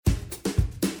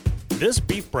This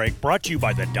beef break brought to you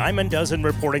by the Diamond Dozen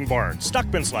Reporting Barn,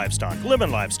 Stockman's Livestock,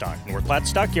 Lemon Livestock, North Platte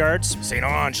Stockyards, St.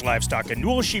 Ange Livestock and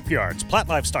Newell Sheepyards, Platte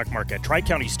Livestock Market,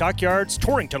 Tri-County Stockyards,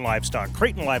 Torrington Livestock,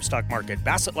 Creighton Livestock Market,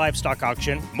 Bassett Livestock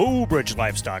Auction, Mobridge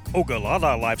Livestock,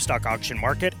 Ogallala Livestock Auction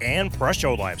Market, and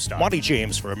Presho Livestock. Monty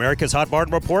James for America's Hot Barn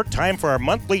Report. Time for our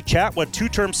monthly chat with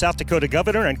two-term South Dakota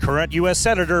Governor and current U.S.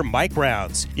 Senator Mike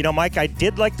Rounds. You know, Mike, I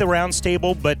did like the Rounds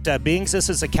table, but being this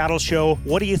is a cattle show,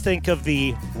 what do you think of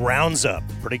the Rounds Up?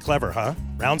 Pretty clever, huh?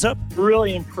 Rounds Up?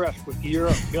 Really impressed with your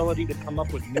ability to come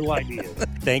up with new ideas.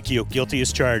 Thank you. Guilty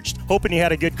as charged. Hoping you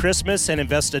had a good Christmas and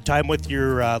invested time with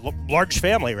your large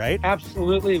family, right?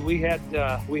 Absolutely. We had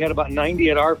about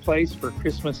 90 at our place for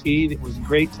Christmas Eve. It was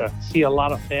great to see a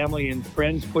lot of family and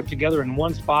friends put together in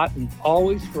one spot, and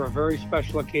always for a very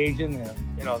special occasion.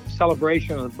 The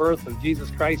celebration of the birth of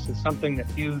Jesus Christ is something that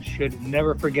you should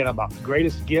never forget about. The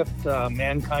greatest gift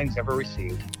mankind's ever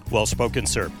received. Well spoken,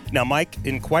 sir. Now, Mike,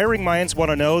 inquiring minds want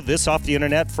to know this off the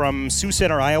internet from Sioux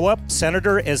Center, Iowa.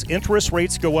 Senator, as interest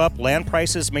rates go up, land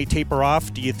prices may taper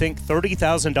off. Do you think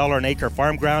 $30,000 an acre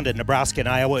farm ground in Nebraska and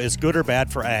Iowa is good or bad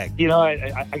for ag?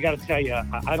 I got to tell you,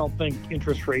 I don't think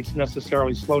interest rates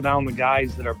necessarily slow down the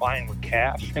guys that are buying with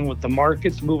cash. And with the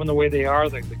markets moving the way they are,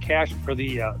 the cash for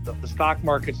the stock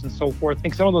markets and so forth, I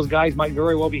think some of those guys might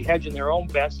very well be hedging their own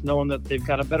bets, knowing that they've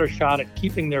got a better shot at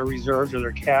keeping their reserves or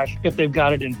their cash if they've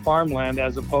got it in farmland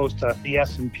as opposed to the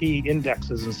S&P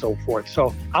indexes and so forth.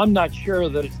 So I'm not sure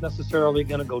that it's necessarily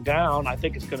going to go down. I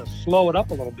think it's going to slow it up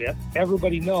a little bit.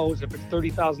 Everybody knows if it's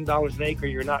 $30,000 an acre,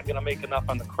 you're not going to make enough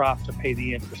on the crop to pay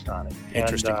the interest on it.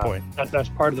 Interesting point. That's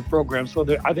part of the program. So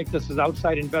I think this is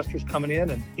outside investors coming in,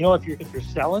 and if you're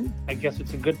selling, I guess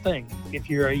it's a good thing. If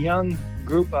you're a young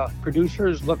group of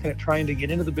producers looking at trying to get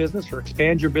into the business or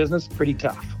expand your business, pretty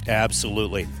tough.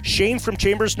 Absolutely. Shane from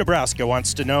Chambers, Nebraska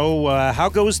wants to know how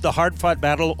goes the hard-fought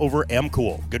battle over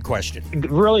MCOOL? Good question.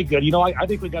 Really good. I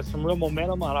think we got some real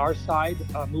momentum on our side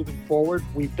moving forward.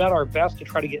 We've done our best to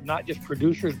try to get not just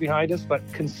producers behind us, but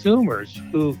consumers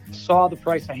who saw the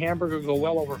price of hamburger go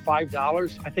well over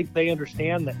 $5. I think they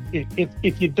understand that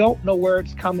if you don't know where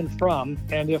it's coming from,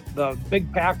 and if the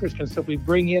big packers can simply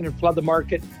bring in and flood the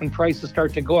market when prices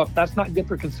start to go up, that's not good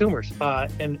for consumers.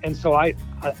 And so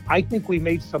I think we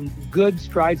made some good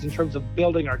strides in terms of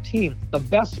building our team. The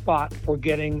best spot for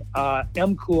getting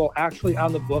MCOOL actually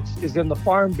on the books is in the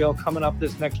Farm Bill coming up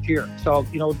this next year. So,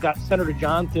 we've got Senator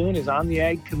John Thune is on the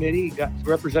Ag Committee. You've got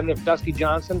Representative Dusty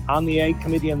Johnson on the Ag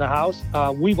Committee in the House.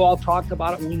 We've all talked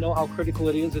about it. We know how critical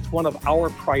it is. It's one of our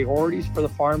priorities for the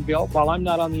Farm Bill. While I'm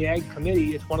not on the Ag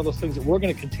Committee, it's one of those things that we're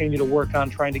going to continue to work on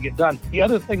trying to get done. The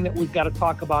other thing that we've got to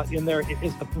talk about in there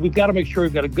is we've got to make sure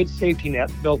we've got a good safety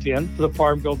net built in for the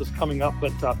Farm Bill that's coming up.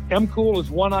 But MCOOL is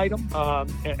one item,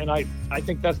 and I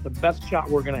think that's the best shot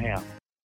we're going to have.